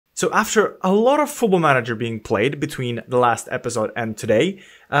So after a lot of Football Manager being played between the last episode and today,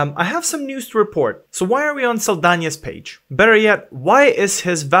 I have some news to report. So why are we on Saldanha's page? Better yet, why is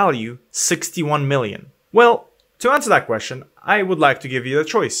his value 61 million? Well, to answer that question, I would like to give you a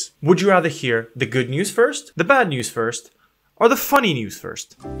choice. Would you rather hear the good news first, the bad news first, or the funny news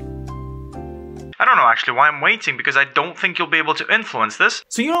first? I don't know actually why I'm waiting, because I don't think you'll be able to influence this.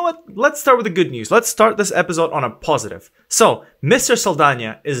 So you know what? Let's start with the good news. Let's start this episode on a positive. So, Mr.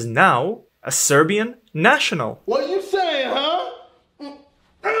 Saldanha is now a Serbian national. What you saying, huh?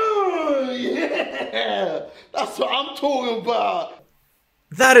 Yeah, that's what I'm talking about.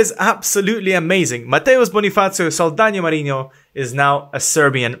 That is absolutely amazing. Mateus Bonifacio Saldanha Marinho is now a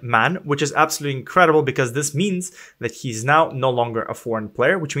Serbian man, which is absolutely incredible because this means that he's now no longer a foreign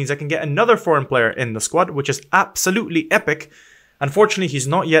player, which means I can get another foreign player in the squad, which is absolutely epic. Unfortunately, he's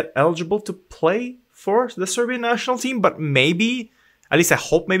not yet eligible to play for the Serbian national team, but maybe, at least I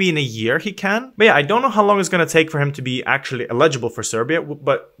hope maybe in a year he can. But yeah, I don't know how long it's going to take for him to be actually eligible for Serbia,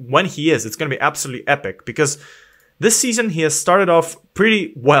 but when he is, it's going to be absolutely epic because this season, he has started off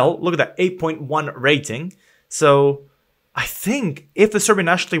pretty well. Look at that 8.1 rating. So I think if the Serbian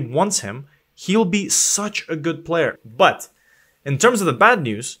national team wants him, he'll be such a good player. But in terms of the bad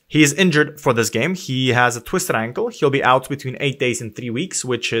news, he is injured for this game. He has a twisted ankle. He'll be out between 8 days and 3 weeks,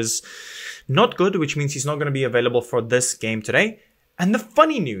 which is not good, which means he's not going to be available for this game today. And the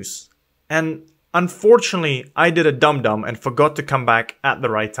funny news, and unfortunately, I did a dum-dum and forgot to come back at the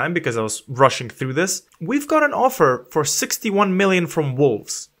right time because I was rushing through this. We've got an offer for 61 million from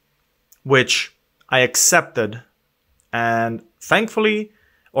Wolves, which I accepted. And thankfully,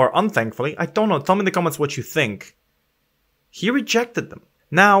 or unthankfully, I don't know, tell me in the comments what you think. He rejected them.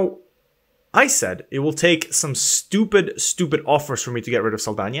 Now, I said it will take some stupid offers for me to get rid of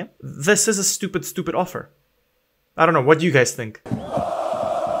Saldanha. This is a stupid offer. I don't know, what do you guys think?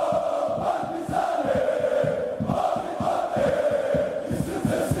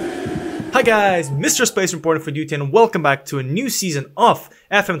 Hi guys, MrSpaceman reporting for duty and welcome back to a new season of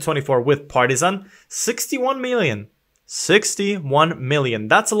FM24 with Partizan. 61 million. 61 million.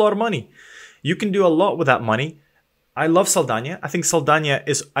 That's a lot of money. You can do a lot with that money. I love Saldanha. I think Saldanha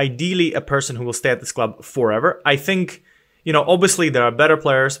is ideally a person who will stay at this club forever. I think, you know, obviously there are better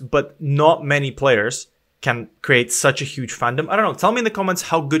players, but not many players can create such a huge fandom. I don't know, tell me in the comments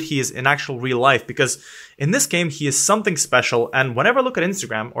how good he is in actual real life, because in this game he is something special, and whenever I look at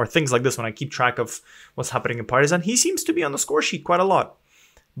Instagram or things like this, when I keep track of what's happening in Partizan, he seems to be on the score sheet quite a lot.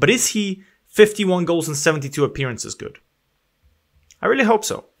 But is he 51 goals and 72 appearances good? I really hope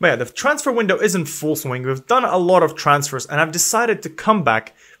so. But yeah, the transfer window is in full swing. We've done a lot of transfers, and I've decided to come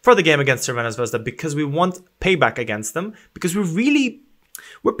back for the game against Crvena Zvezda because we want payback against them, because we're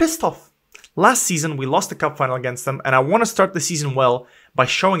pissed off. Last season, we lost the cup final against them, and I want to start the season well by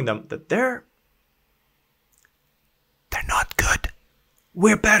showing them that they're not good.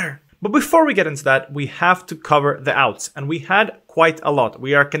 We're better. But before we get into that, we have to cover the outs, and we had quite a lot.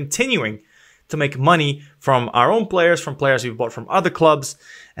 We are continuing to make money from our own players, from players we've bought from other clubs,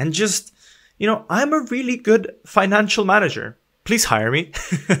 and just, you know, I'm a really good financial manager. Please hire me.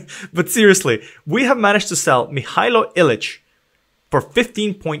 But seriously, we have managed to sell Mihailo Ilic for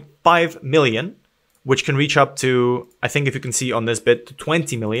 15.5 million, which can reach up to, I think if you can see on this bit, to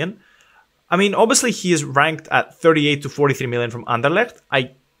 20 million. I mean, obviously he is ranked at 38 to 43 million from Anderlecht.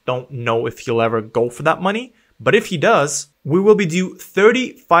 I don't know if he'll ever go for that money, but if he does, we will be due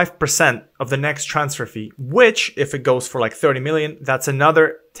 35% of the next transfer fee, which, if it goes for like 30 million, that's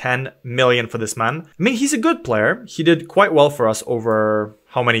another 10 million for this man. I mean, he's a good player. He did quite well for us over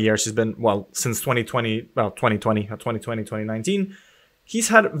how many years he's been, well, since 2019. He's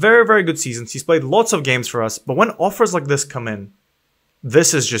had very good seasons. He's played lots of games for us, but when offers like this come in,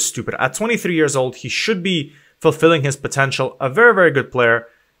 this is just stupid. At 23 years old, he should be fulfilling his potential, a very good player.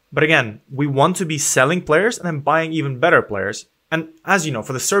 But again, we want to be selling players and then buying even better players. And as you know,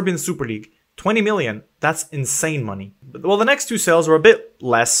 for the Serbian Super League, 20 million, that's insane money. Well, the next two sales were a bit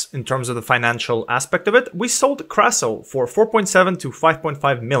less in terms of the financial aspect of it. We sold Kraso for 4.7 to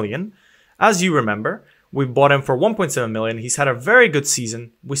 5.5 million. As you remember, we bought him for 1.7 million. He's had a very good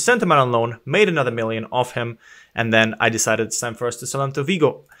season. We sent him out on loan, made another million off him, and then I decided it's time for us to sell him to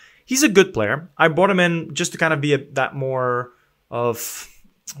Vigo. He's a good player. I brought him in just to kind of be that more of,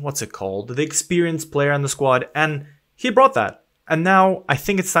 what's it called? The experienced player in the squad, and he brought that. And now I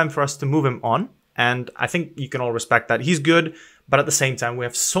think it's time for us to move him on, and I think you can all respect that. He's good, but at the same time, we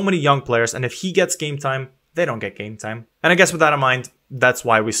have so many young players, and if he gets game time, they don't get game time. And I guess with that in mind, that's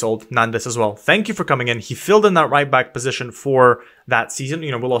why we sold Nandes as well. Thank you for coming in. He filled in that right back position for that season.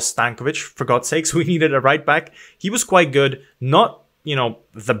 You know, we lost Stankovic, for God's sakes. We needed a right back. He was quite good. Not you know,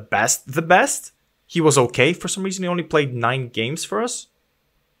 the best. He was okay. For some reason, he only played 9 games for us.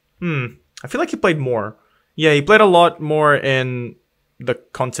 I feel like he played more. Yeah, he played a lot more in the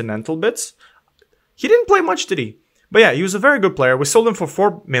continental bits. He didn't play much, did he? But yeah, he was a very good player. We sold him for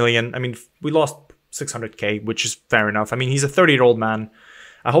 4 million. I mean, we lost 600k, which is fair enough. I mean, he's a 30-year-old man.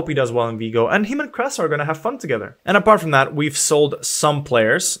 I hope he does well in Vigo. And him and Krasa are going to have fun together. And apart from that, we've sold some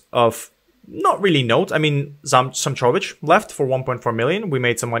players of not really note. I mean, Samtrovic left for 1.4 million. We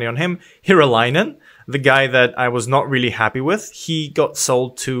made some money on him. Hiralainen, the guy that I was not really happy with, he got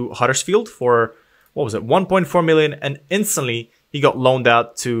sold to Huddersfield for, what was it, 1.4 million. And instantly, he got loaned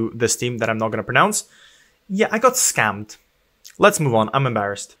out to this team that I'm not going to pronounce. Yeah, I got scammed. Let's move on. I'm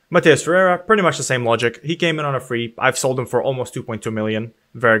embarrassed. Mateus Ferreira, pretty much the same logic. He came in on a free. I've sold him for almost 2.2 million.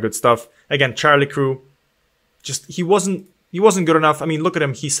 Very good stuff. Again, Charlie Crew, just he wasn't good enough. I mean, look at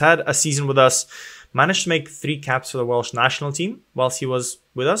him. He's had a season with us. Managed to make 3 caps for the Welsh national team whilst he was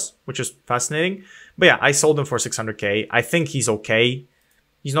with us, which is fascinating. But yeah, I sold him for 600k. I think he's okay.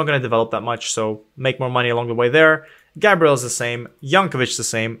 He's not going to develop that much, so make more money along the way there. Gabriel's the same. Jankovic the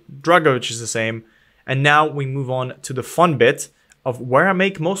same. Dragovic is the same. And now we move on to the fun bit of where I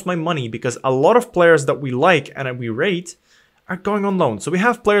make most of my money, because a lot of players that we like and we rate are going on loan. So we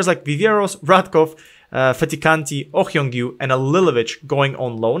have players like Vivieros, Radkov, Fetikanti, Ohyongyu, and Alilovic going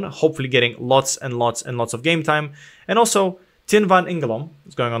on loan, hopefully getting lots and lots and lots of game time. And also Tin van Ingelom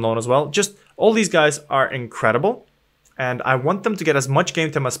is going on loan as well. Just all these guys are incredible. And I want them to get as much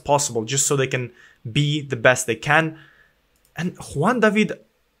game time as possible just so they can be the best they can. And Juan David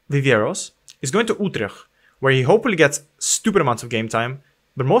Vivieros is going to Utrecht, where he hopefully gets stupid amounts of game time.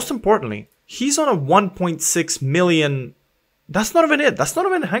 But most importantly, he's on a 1.6 million. That's not even it. That's not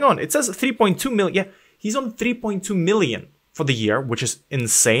even, hang on. It says 3.2 million. Yeah, he's on 3.2 million for the year, which is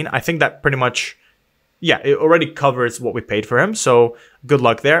insane. I think that pretty much, yeah, it already covers what we paid for him. So good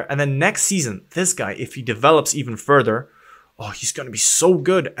luck there. And then next season, this guy, if he develops even further, oh, he's going to be so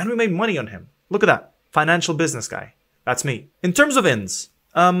good. And we made money on him. Look at that. Financial business guy. That's me. In terms of ins,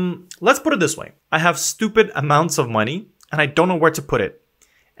 let's put it this way. I have stupid amounts of money and I don't know where to put it.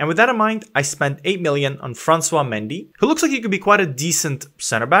 And with that in mind, I spent 8 million on Francois Mendy, who looks like he could be quite a decent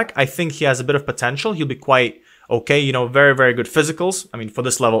center back. I think he has a bit of potential. He'll be quite okay, you know, very, very good physicals. I mean, for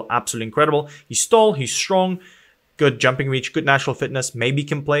this level, absolutely incredible. He's tall, he's strong, good jumping reach, good natural fitness. Maybe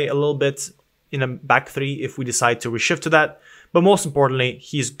can play a little bit in a back 3 if we decide to reshift to that. But most importantly,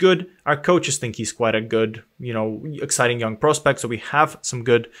 he's good. Our coaches think he's quite a good, you know, exciting young prospect. So we have some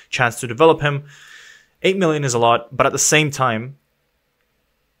good chance to develop him. 8 million is a lot, but at the same time,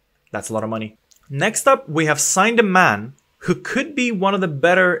 that's a lot of money. Next up, we have signed a man who could be one of the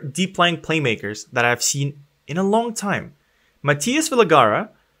better deep lying playmakers that I've seen in a long time. Matias Villagara,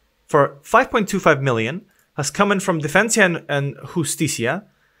 for 5.25 million, has come in from Defensia and Justicia,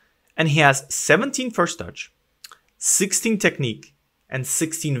 and he has 17 first touch, 16 technique, and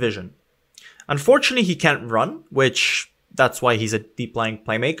 16 vision. Unfortunately, he can't run, which that's why he's a deep lying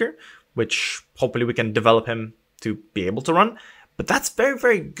playmaker, which hopefully we can develop him to be able to run. But that's very,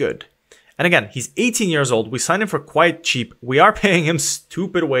 very good. And again, he's 18 years old. We signed him for quite cheap. We are paying him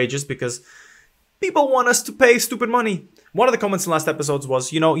stupid wages because people want us to pay stupid money. One of the comments in last episodes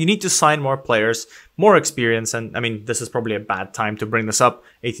was, you know, you need to sign more players, more experience. And I mean, this is probably a bad time to bring this up,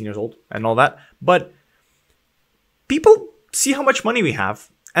 18 years old and all that. But people see how much money we have.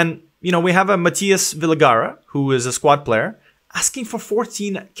 And, you know, we have a Matias Villagara, who is a squad player, asking for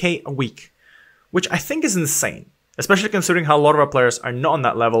 14k a week, which I think is insane. Especially considering how a lot of our players are not on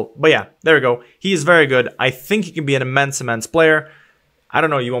that level. But yeah, there we go. He is very good. I think he can be an immense player. I don't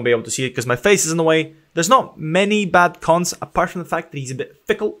know, you won't be able to see it because my face is in the way. There's not many bad cons apart from the fact that he's a bit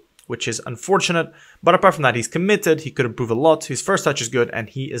fickle, which is unfortunate. But apart from that, he's committed. He could improve a lot. His first touch is good and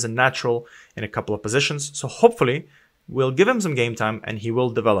he is a natural in a couple of positions. So hopefully we'll give him some game time and he will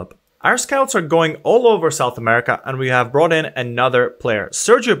develop. Our scouts are going all over South America and we have brought in another player,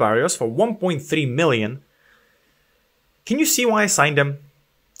 Sergio Barrios, for 1.3 million. Can you see why I signed him?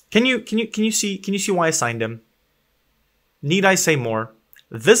 Can you see why I signed him? Need I say more?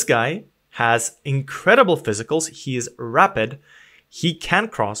 This guy has incredible physicals. He is rapid. He can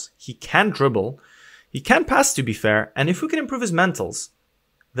cross. He can dribble. He can pass, to be fair. And if we can improve his mentals,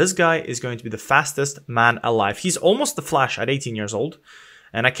 this guy is going to be the fastest man alive. He's almost the Flash at 18 years old.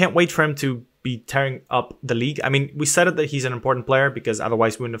 And I can't wait for him to be tearing up the league. I mean, we said it that he's an important player because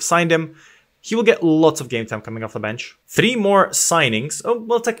otherwise we wouldn't have signed him. He will get lots of game time coming off the bench. 3 more signings. Oh,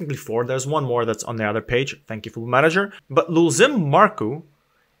 well, technically 4. There's one more that's on the other page. Thank you, Football Manager. But Lulzim Marku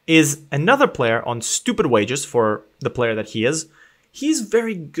is another player on stupid wages for the player that he is. He's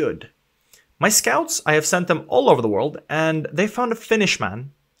very good. My scouts, I have sent them all over the world, and they found a Finnish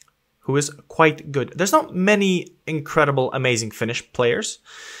man who is quite good. There's not many incredible, amazing Finnish players,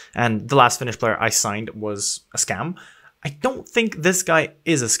 and the last Finnish player I signed was a scam. I don't think this guy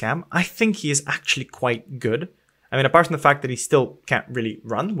is a scam. I think he is actually quite good. I mean, apart from the fact that he still can't really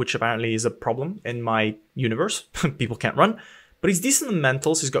run, which apparently is a problem in my universe. People can't run. But he's decent in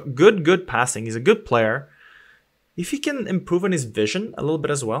mentals. He's got good passing. He's a good player. If he can improve on his vision a little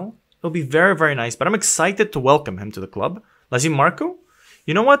bit as well, it'll be very, very nice. But I'm excited to welcome him to the club. Lazim Marko,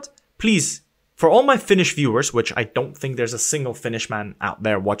 you know what? Please, for all my Finnish viewers, which I don't think there's a single Finnish man out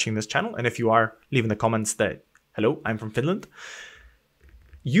there watching this channel, and if you are, leave in the comments that, hello, I'm from Finland.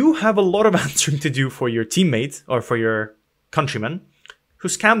 You have a lot of answering to do for your teammate or for your countryman who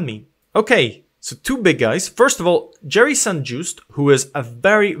scammed me. Okay, so two big guys. First of all, Jerry Sanjust, who is a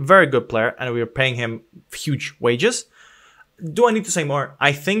very, very good player, and we are paying him huge wages. Do I need to say more?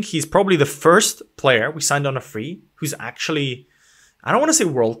 I think he's probably the first player we signed on a free who's actually, I don't want to say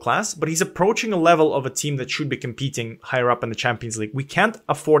world class, but he's approaching a level of a team that should be competing higher up in the Champions League. We can't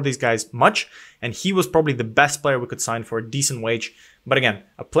afford these guys much, and he was probably the best player we could sign for a decent wage. But again,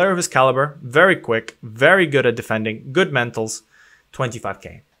 a player of his caliber, very quick, very good at defending, good mentals,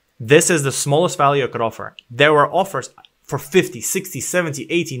 25k. This is the smallest value I could offer. There were offers for 50, 60, 70,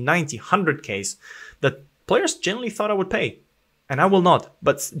 80, 90, 100ks that players generally thought I would pay. And I will not.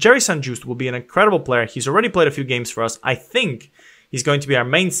 But Jerry Sanjust will be an incredible player. He's already played a few games for us. I think he's going to be our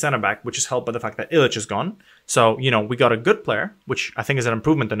main center-back, which is helped by the fact that Ilic is gone. So, you know, we got a good player, which I think is an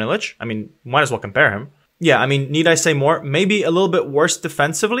improvement on Ilic. I mean, might as well compare him. Yeah, I mean, need I say more? Maybe a little bit worse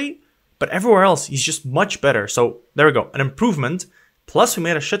defensively, but everywhere else, he's just much better. So, there we go. An improvement. Plus, we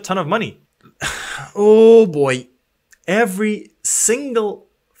made a shit ton of money. Oh, boy. Every single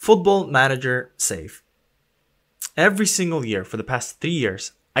Football Manager save. Every single year for the past 3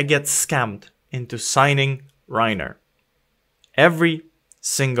 years, I get scammed into signing Reiner. Every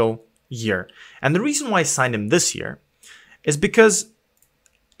single year. And the reason why I signed him this year is because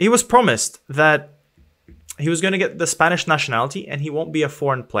he was promised that he was going to get the Spanish nationality and he won't be a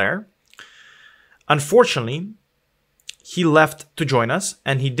foreign player. Unfortunately, he left to join us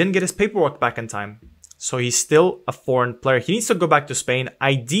and he didn't get his paperwork back in time. So he's still a foreign player. He needs to go back to Spain.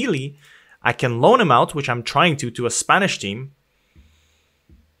 Ideally, I can loan him out, which I'm trying to a Spanish team,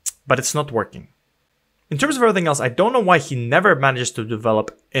 but it's not working. In terms of everything else, I don't know why he never manages to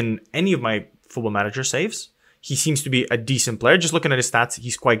develop in any of my Football Manager saves. He seems to be a decent player. Just looking at his stats,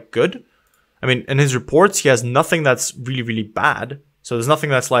 he's quite good. I mean, in his reports, he has nothing that's really, really bad. So there's nothing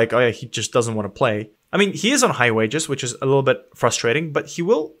that's like, oh yeah, he just doesn't want to play. I mean, he is on high wages, which is a little bit frustrating, but he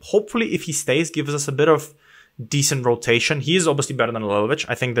will, hopefully, if he stays, give us a bit of decent rotation. He is obviously better than Lilovic.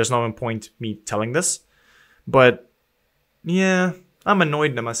 I think there's no point me telling this. But, yeah, I'm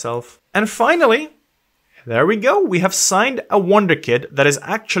annoyed at myself. And finally, there we go. We have signed a wonder kid that is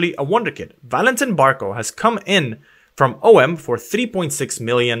actually a wonder kid. Valentin Barco has come in from OM for 3.6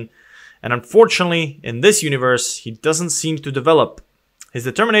 million. And unfortunately, in this universe, he doesn't seem to develop. His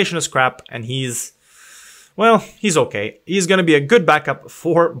determination is crap, and he's okay. He's going to be a good backup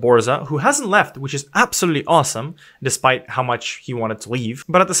for Borza, who hasn't left, which is absolutely awesome, despite how much he wanted to leave.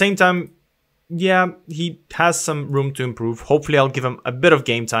 But at the same time, yeah, he has some room to improve. Hopefully, I'll give him a bit of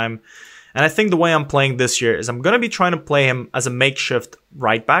game time. And I think the way I'm playing this year is I'm going to be trying to play him as a makeshift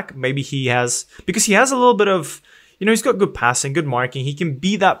right back. Maybe he has, because he has a little bit of, you know, he's got good passing, good marking. He can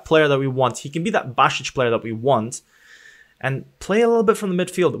be that player that we want. He can be that Basic player that we want. And play a little bit from the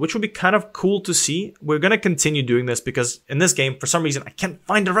midfield, which would be kind of cool to see. We're going to continue doing this because in this game, for some reason, I can't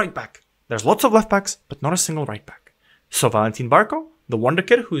find a right back. There's lots of left backs, but not a single right back. So Valentin Barco, the wonder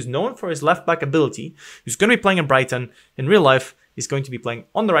kid who is known for his left back ability, who's going to be playing in Brighton, in real life, is going to be playing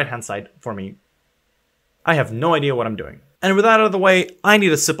on the right-hand side for me. I have no idea what I'm doing. And with that out of the way, I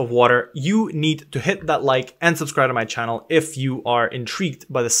need a sip of water. You need to hit that like and subscribe to my channel if you are intrigued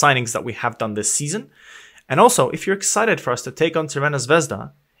by the signings that we have done this season. And also, if you're excited for us to take on Crvena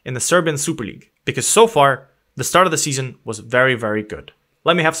Zvezda in the Serbian Super League, because so far, the start of the season was very, very good.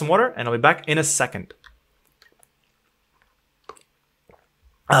 Let me have some water, and I'll be back in a second.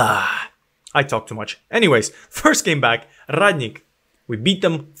 I talk too much. Anyways, first game back, Radnik. We beat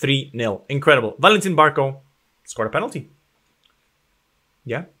them 3-0. Incredible. Valentin Barco scored a penalty.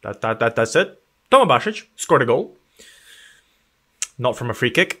 Yeah, that's it. Toma Basic scored a goal. Not from a free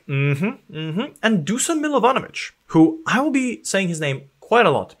kick. And Dusan Milovanovic, who I will be saying his name quite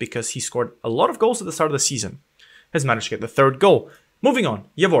a lot because he scored a lot of goals at the start of the season, has managed to get the third goal. Moving on,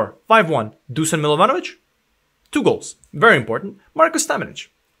 Javor, 5-1. Dusan Milovanovic, 2 goals. Very important. Marko Stamenic,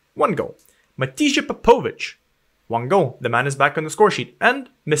 1 goal. Matija Popovic, 1 goal. The man is back on the score sheet. And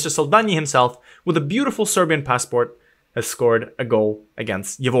Mr. Saldanha himself, with a beautiful Serbian passport, has scored a goal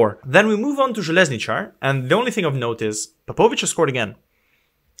against Javor. Then we move on to Željezničar, and the only thing of note is Popovic has scored again.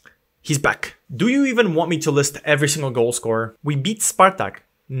 He's back. Do you even want me to list every single goal scorer? We beat Spartak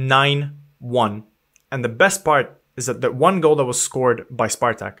 9-1. And the best part is that the 1 goal that was scored by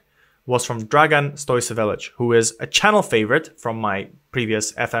Spartak was from Dragan Stojcevic, who is a channel favorite from my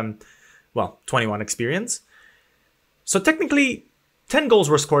previous FM21 experience. So technically, 10 goals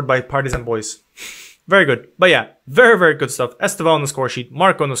were scored by Partizan boys. Very good. But yeah, very, very good stuff. Esteva on the score sheet,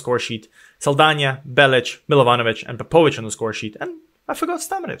 Marko on the score sheet, Saldanha, Belic, Milovanovic, and Popovic on the score sheet. And I forgot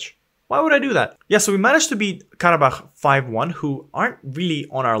Stamenic. Why would I do that? Yeah, so we managed to beat Karabakh 5-1, who aren't really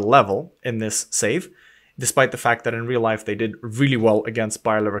on our level in this save, despite the fact that in real life they did really well against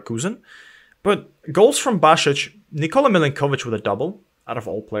Bayer Leverkusen. But goals from Basic, Nikola Milinkovic with a double, out of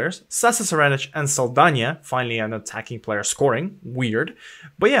all players, Sasa Saranic and Saldanha, finally an attacking player scoring. Weird.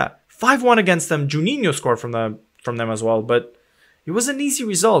 But yeah, 5-1 against them. Juninho scored from them as well, but it was an easy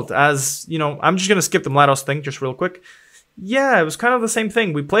result as, you know, I'm just going to skip the Mlados thing just real quick. Yeah, it was kind of the same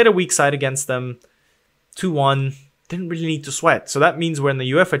thing. We played a weak side against them, 2-1, didn't really need to sweat. So that means we're in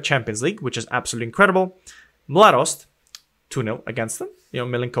the UEFA Champions League, which is absolutely incredible. Mladost, 2-0 against them. You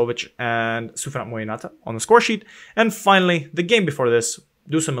know, Milinkovic and Sufjan Mojinata on the score sheet. And finally, the game before this,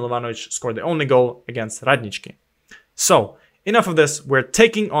 Dusan Milovanovic scored the only goal against Radnički. So, enough of this. We're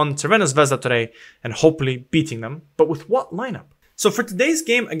taking on Crvena Zvezda today and hopefully beating them. But with what lineup? So for today's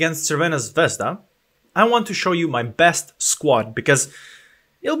game against Crvena Zvezda, I want to show you my best squad because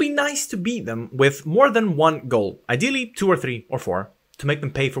it'll be nice to beat them with more than 1 goal. Ideally 2 or 3 or 4 to make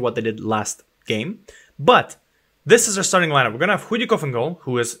them pay for what they did last game. But this is our starting lineup. We're going to have Hudikov in goal,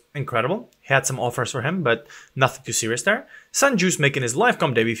 who is incredible. He had some offers for him, but nothing too serious there. Sanjus making his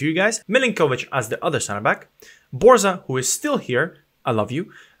Livecom debut for you guys. Milinkovic as the other center back. Borza, who is still here. I love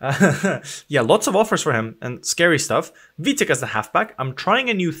you. Yeah, lots of offers for him and scary stuff. Vitek as the halfback. I'm trying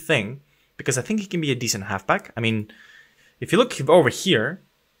a new thing because I think he can be a decent halfback. I mean, if you look over here,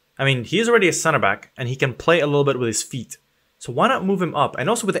 I mean, he is already a center back and he can play a little bit with his feet. So why not move him up? And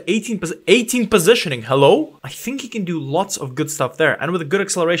also with the 18 positioning, hello? I think he can do lots of good stuff there. And with a good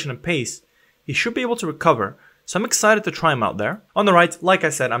acceleration and pace, he should be able to recover. So I'm excited to try him out there. On the right, like I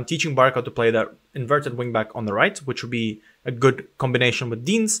said, I'm teaching Barco to play that inverted wingback on the right, which would be a good combination with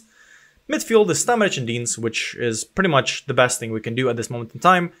Deans. Midfield is Stamenic and Deans, which is pretty much the best thing we can do at this moment in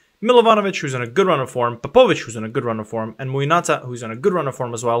time. Milovanovic, who's on a good run of form, Popovic, who's on a good run of form, and Mojinata, who's on a good run of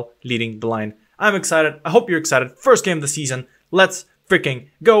form as well, leading the line. I'm excited. I hope you're excited. First game of the season. Let's freaking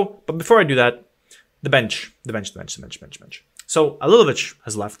go. But before I do that, the bench. So Alilovic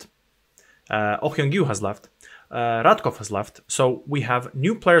has left. Okyongyu has left. Radkov has left. So we have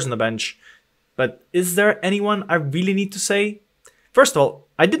new players on the bench. But is there anyone I really need to say? First of all,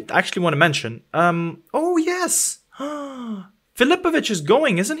 I did actually want to mention. Oh, yes. Filipovic is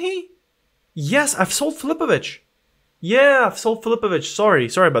going, isn't he? Yes, I've sold Filipovic. Yeah, I've sold Filipovic.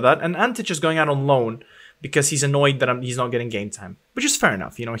 Sorry about that. And Antic is going out on loan because he's annoyed that he's not getting game time, which is fair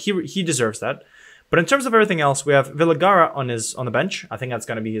enough. You know, he deserves that. But in terms of everything else, we have Villagara on the bench. I think that's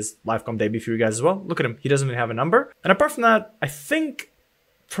going to be his Livecom debut for you guys as well. Look at him. He doesn't even have a number. And apart from that, I think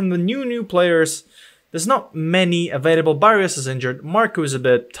from the new players, there's not many available. Barrios is injured. Marco is a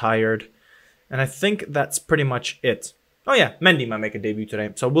bit tired. And I think that's pretty much it. Oh yeah, Mendy might make a debut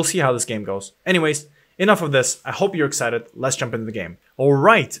today. So we'll see how this game goes. Anyways, enough of this. I hope you're excited. Let's jump into the game. All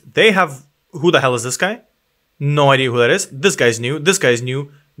right. They have... Who the hell is this guy? No idea who that is. This guy's new. This guy's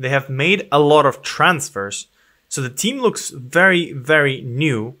new. They have made a lot of transfers. So the team looks very, very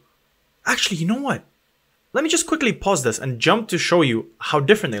new. Actually, you know what? Let me just quickly pause this and jump to show you how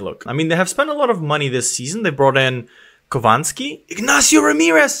different they look. I mean, they have spent a lot of money this season. They brought in Kovansky. Ignacio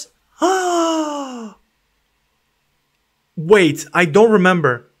Ramirez! Wait, I don't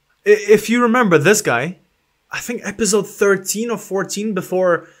remember. If you remember this guy, I think episode 13 or 14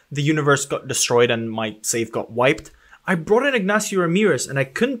 before the universe got destroyed and my save got wiped, I brought in Ignacio Ramirez and I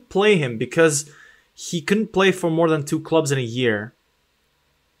couldn't play him because he couldn't play for more than 2 clubs in a year.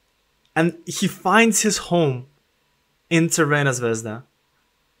 And he finds his home in Crvena Zvezda.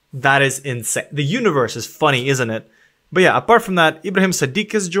 That is insane. The universe is funny, isn't it? But yeah, apart from that, Ibrahim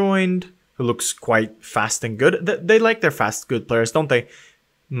Sadiq has joined, who looks quite fast and good. They like their fast, good players, don't they?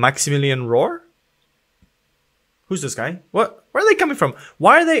 Maximilian Rohr? Who's this guy? What? Where are they coming from? Who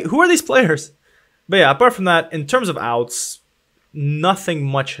are these players? But yeah, apart from that, in terms of outs, nothing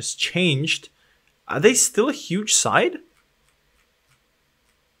much has changed. Are they still a huge side?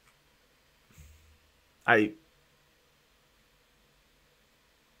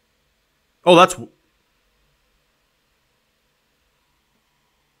 Oh, that's...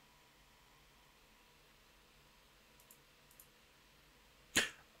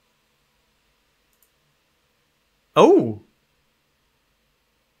 Oh.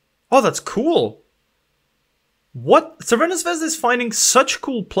 Oh, that's cool. What? Crvena Zvezda is finding such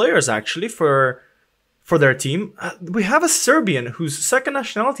cool players, actually, for their team. We have a Serbian whose second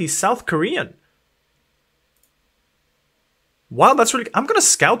nationality is South Korean. Wow, that's really... I'm gonna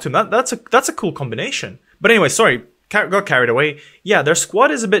scout him. That's a cool combination. But anyway, sorry. Got carried away. Yeah, their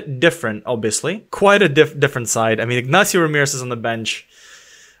squad is a bit different, obviously. Quite a different side. I mean, Ignacio Ramirez is on the bench.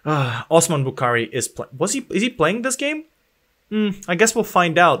 Osman Bukhari is is he playing this game? I guess we'll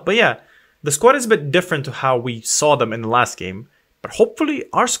find out. But yeah, the squad is a bit different to how we saw them in the last game. But hopefully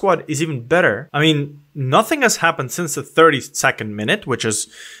our squad is even better. I mean, nothing has happened since the 32nd minute, which is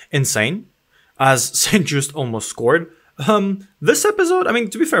insane, as St. Just almost scored. This episode, I mean,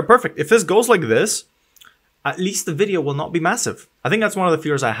 to be fair, perfect. If this goes like this, at least the video will not be massive. I think that's one of the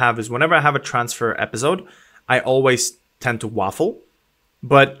fears I have, is whenever I have a transfer episode, I always tend to waffle.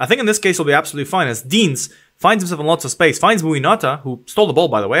 But I think in this case it'll be absolutely fine, as Deans finds himself in lots of space, finds Muinata, who stole the ball,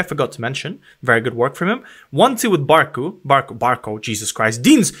 by the way, I forgot to mention. Very good work from him. 1-2 with Barco, Jesus Christ.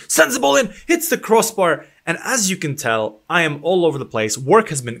 Deans sends the ball in, hits the crossbar, and as you can tell, I am all over the place. Work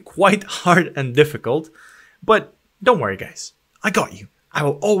has been quite hard and difficult, but don't worry, guys. I got you. I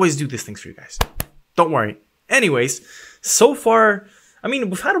will always do these things for you guys. Don't worry. Anyways, so far, I mean,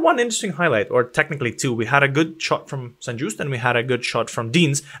 we've had one interesting highlight, or technically two. We had a good shot from St. Just, and we had a good shot from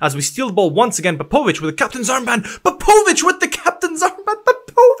Deans, as we steal the ball once again. Popovic with the captain's armband. Popovic with the captain's armband.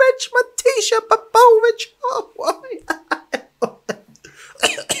 Popovic, Matisha Popovic.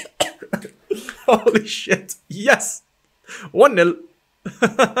 Oh, holy shit. Yes. 1-0.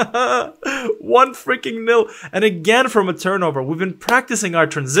 1-0. And again from a turnover. We've been practicing our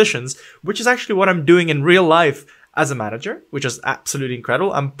transitions, which is actually what I'm doing in real life as a manager, which is absolutely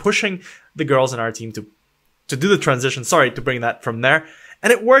incredible. I'm pushing the girls in our team to do the transition. Sorry to bring that from there.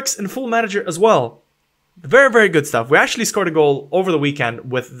 And it works in full manager as well. Very, very good stuff. We actually scored a goal over the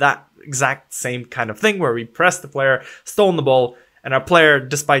weekend with that exact same kind of thing, where we pressed the player, stolen the ball, and our player,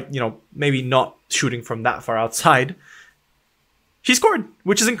 despite, you know, maybe not shooting from that far outside, she scored,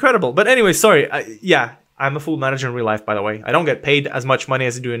 which is incredible. But anyway, sorry. Yeah, I'm a full manager in real life, by the way. I don't get paid as much money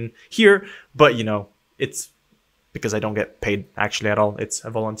as I do in here, but, you know, it's because I don't get paid actually at all. It's a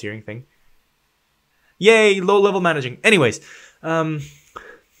volunteering thing. Yay, low-level managing. Anyways, 1-0.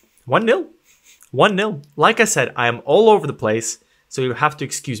 1-0. Like I said, I am all over the place, so you have to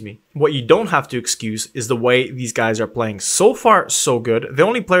excuse me. What you don't have to excuse is the way these guys are playing. So far, so good. The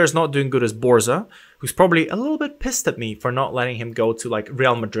only player is not doing good is Borza, who's probably a little bit pissed at me for not letting him go to, like,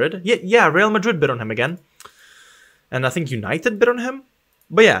 Real Madrid. Yeah, Real Madrid bid on him again. And I think United bid on him.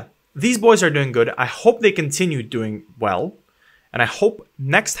 But yeah, these boys are doing good. I hope they continue doing well. And I hope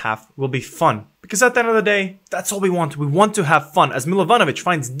next half will be fun. Because at the end of the day, that's all we want. We want to have fun. As Milovanovic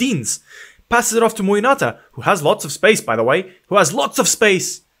finds Deans, passes it off to Muinata, who has lots of space, by the way. Who has lots of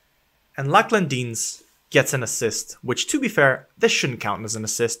space. And Lachlan Deans gets an assist, which, to be fair, this shouldn't count as an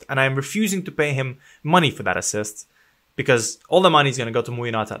assist. And I am refusing to pay him money for that assist, because all the money is going to go to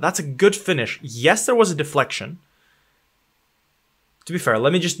Muinata. That's a good finish. Yes, there was a deflection. To be fair,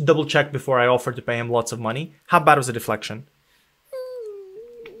 let me just double check before I offer to pay him lots of money. How bad was the deflection?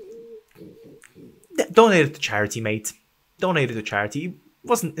 Donate it to charity, mate. Donate it to charity. It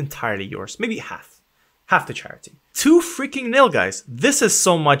wasn't entirely yours. Maybe half. Half to charity. 2-0, guys. This is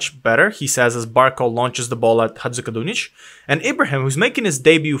so much better, he says, as Barco launches the ball at Hadzikadunic. And Ibrahim, who's making his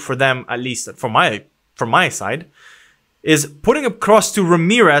debut for them, at least from my side, is putting a cross to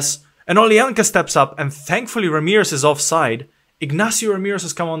Ramirez, and Olianka steps up, and thankfully Ramirez is offside. Ignacio Ramirez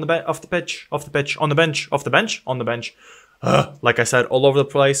has come on the bench. Like I said, all over the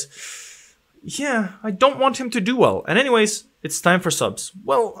place. Yeah, I don't want him to do well. And anyways, it's time for subs.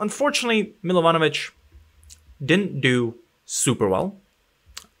 Well, unfortunately, Milovanovic didn't do super well.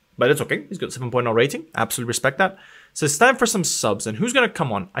 But it's okay. He's got 7.0 rating. Absolutely respect that. So it's time for some subs. And who's going to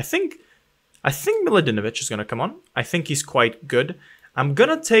come on? I think Miladinovic is going to come on. I think he's quite good. I'm going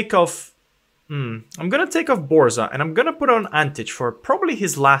to take off Borza, and I'm going to put on Antic for probably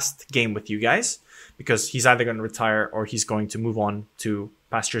his last game with you guys, because he's either going to retire or he's going to move on to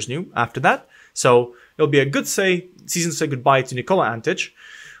pastures new after that. So it'll be a good season to say goodbye to Nikola Antic,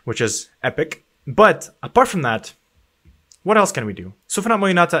 which is epic. But apart from that, what else can we do? Sufana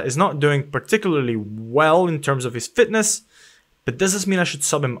Muinata is not doing particularly well in terms of his fitness, but does this mean I should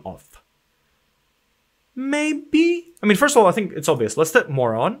sub him off? Maybe. I mean, first of all, I think it's obvious. Let's let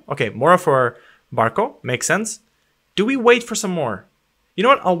Mora on. Okay, Mora for Barco. Makes sense. Do we wait for some more? You know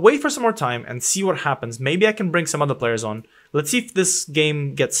what? I'll wait for some more time and see what happens. Maybe I can bring some other players on. Let's see if this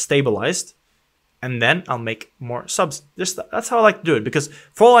game gets stabilized. and then I'll make more subs. That's how I like to do it, because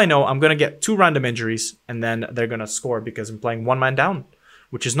for all I know, I'm going to get 2 random injuries, and then they're going to score because I'm playing 1 man down,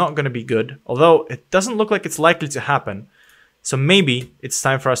 which is not going to be good, although it doesn't look like it's likely to happen. So maybe it's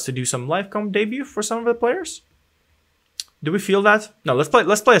time for us to do some live comp debut for some of the players. Do we feel that? No, let's play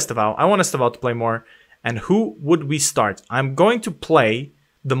Estevao. I want Estevao to play more. And who would we start? I'm going to play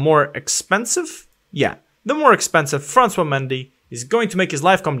the more expensive. Yeah, the more expensive Francois Mendy is going to make his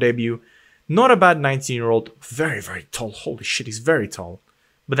live comp debut. Not a bad 19-year-old. Very, very tall. Holy shit, he's very tall.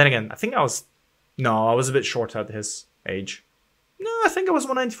 But then again, I think I was a bit short at his age. No, I think I was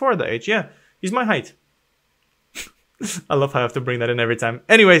 194 at that age. Yeah, he's my height. I love how I have to bring that in every time.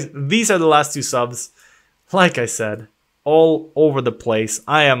 Anyways, these are the last 2 subs. Like I said, all over the place.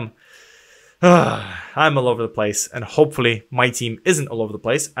 I'm all over the place, and hopefully my team isn't all over the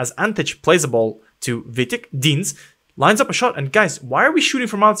place, as Antic plays a ball to Vitic. Deans lines up a shot, and guys, why are we shooting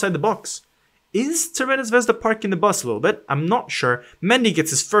from outside the box? Is Crvena Zvezda parking the bus a little bit? I'm not sure. Mendy gets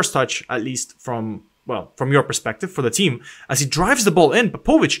his first touch, at least from your perspective, for the team, as he drives the ball in.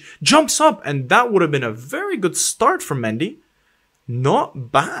 Popovic jumps up, and that would have been a very good start from Mendy.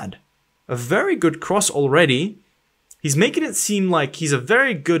 Not bad. A very good cross already. He's making it seem like he's a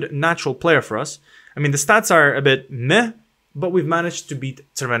very good natural player for us. I mean, the stats are a bit meh, but we've managed to beat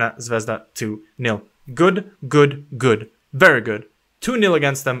Crvena Zvezda 2-0. Good, good, good. Very good. 2-0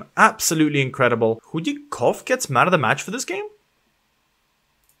 against them. Absolutely incredible. Hudikov gets man of the match for this game?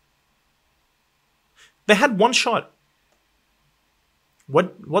 They had 1 shot.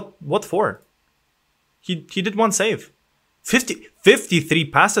 What for? He did 1 save. 53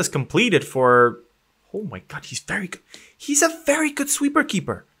 passes completed for... Oh my god, he's very good. He's a very good sweeper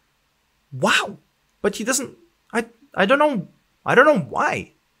keeper. Wow. But he doesn't... I don't know. I don't know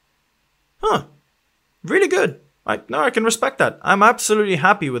why. Huh. Really good. I can respect that. I'm absolutely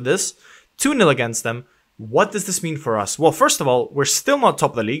happy with this. 2-0 against them. What does this mean for us? Well, first of all, we're still not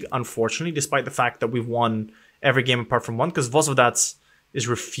top of the league, unfortunately, despite the fact that we've won every game apart from 1, because Vozovac is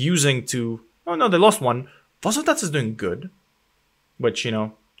refusing to... Oh no, they lost 1. Vozovac is doing good, which, you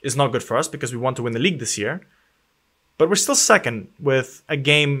know, is not good for us because we want to win the league this year. But we're still second with a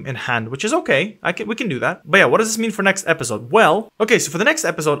game in hand, which is okay. We can do that. But yeah, what does this mean for next episode? Well, okay, so for the next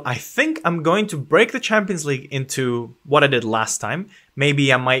episode, I think I'm going to break the Champions League into what I did last time.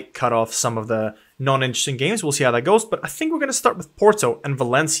 Maybe I might cut off some of the non-interesting games. We'll see how that goes. But I think we're going to start with Porto and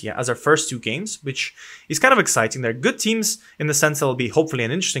Valencia as our first 2 games, which is kind of exciting. They're good teams in the sense that it'll be hopefully an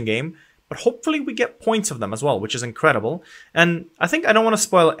interesting game. But hopefully we get points of them as well, which is incredible. And I think I don't want to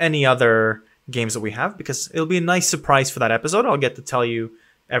spoil any other games that we have, because it'll be a nice surprise for that episode. I'll get to tell you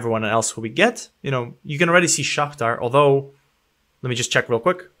everyone else who we get. You know, you can already see Shakhtar, although, let me just check real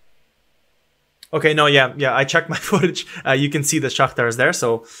quick. Okay, no, yeah, I checked my footage. You can see that Shakhtar is there,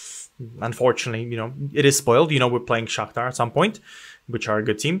 so unfortunately, you know, it is spoiled. You know, we're playing Shakhtar at some point, which are a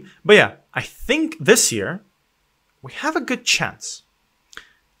good team. But yeah, I think this year we have a good chance,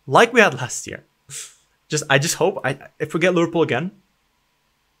 like we had last year. I just hope, if we get Liverpool again,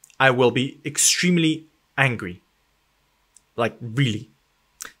 I will be extremely angry. Like, really.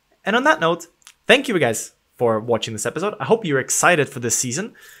 And on that note, thank you guys for watching this episode. I hope you're excited for this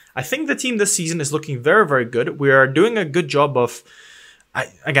season. I think the team this season is looking very, very good. We are doing a good job of...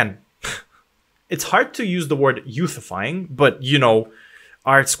 Again, it's hard to use the word youthifying, but, you know,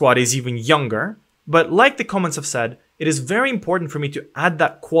 our squad is even younger. But like the comments have said, it is very important for me to add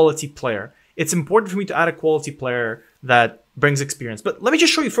that quality player. It's important for me to add a quality player that brings experience. But let me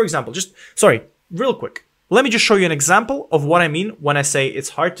just show you, for example, real quick. Let me just show you an example of what I mean when I say it's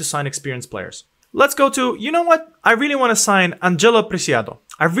hard to sign experienced players. Let's go to, you know what? I really want to sign Angelo Preciado.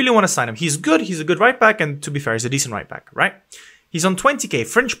 I really want to sign him. He's good. He's a good right back. And to be fair, he's a decent right back, right? He's on 20k,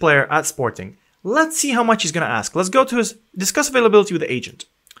 French player at Sporting. Let's see how much he's going to ask. Let's go to his discuss availability with the agent.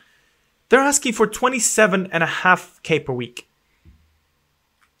 They're asking for 27.5k per week.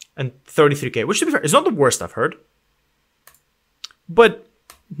 And 33k, which to be fair, is not the worst I've heard. But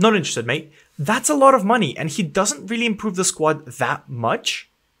not interested, mate. That's a lot of money, and he doesn't really improve the squad that much.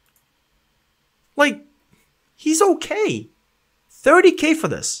 Like, he's okay. 30k for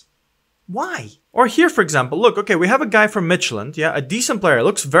this. Why? Or here, for example, look, okay, we have a guy from Midtjylland, yeah, a decent player,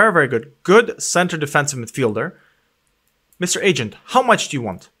 looks very, very good. Good center defensive midfielder. Mr. Agent, how much do you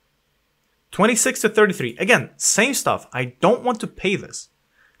want? 26 to 33. Again, same stuff. I don't want to pay this.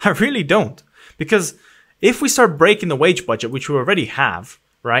 I really don't. Because if we start breaking the wage budget, which we already have,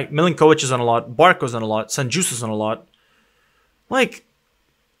 right? Milinkovic is on a lot, Barco's on a lot, Sanjus is on a lot. Like,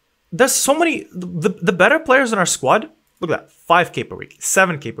 there's so many... The better players in our squad, look at that. 5k per week,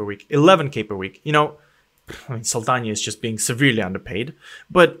 7k per week, 11k per week. You know, I mean, Saldanha is just being severely underpaid.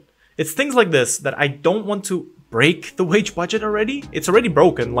 But It's things like this that I don't want to break the wage budget already. It's already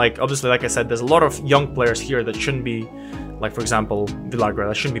broken. Like, obviously, like I said, there's a lot of young players here that shouldn't be, like, for example, Villagra,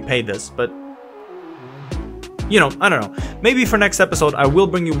 that shouldn't be paid this, but you know, I don't know. Maybe for next episode, I will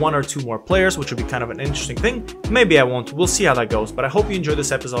bring you 1 or 2 more players, which would be kind of an interesting thing. Maybe I won't. We'll see how that goes. But I hope you enjoyed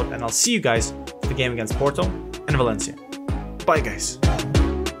this episode, and I'll see you guys for the game against Porto and Valencia. Bye, guys.